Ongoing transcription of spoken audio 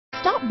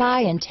Stop by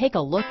and take a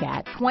look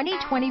at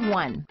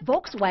 2021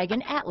 Volkswagen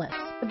Atlas.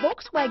 The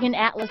Volkswagen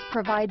Atlas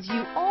provides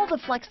you all the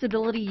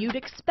flexibility you'd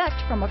expect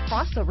from a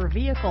crossover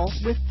vehicle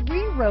with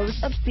 3 rows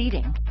of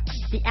seating.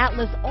 The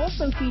Atlas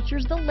also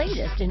features the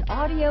latest in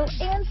audio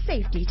and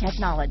safety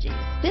technologies.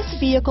 This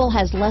vehicle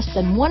has less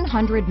than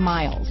 100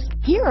 miles.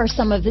 Here are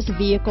some of this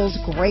vehicle's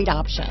great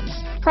options: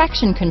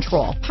 traction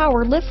control,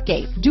 power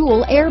liftgate,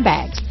 dual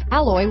airbags,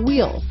 alloy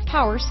wheels,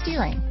 power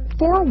steering,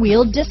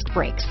 4-wheel disc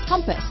brakes,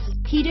 compass,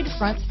 heated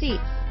front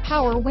seats,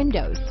 power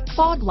windows,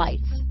 fog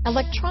lights,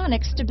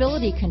 electronic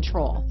stability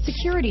control,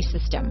 security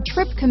system,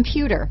 trip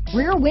computer,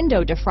 rear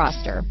window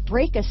defroster,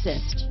 brake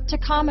assist,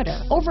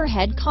 tachometer,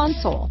 overhead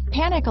console,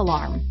 panic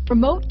alarm,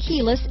 remote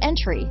keyless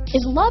entry.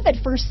 Is love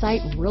at first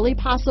sight really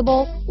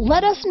possible?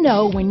 Let us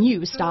know when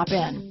you stop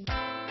in.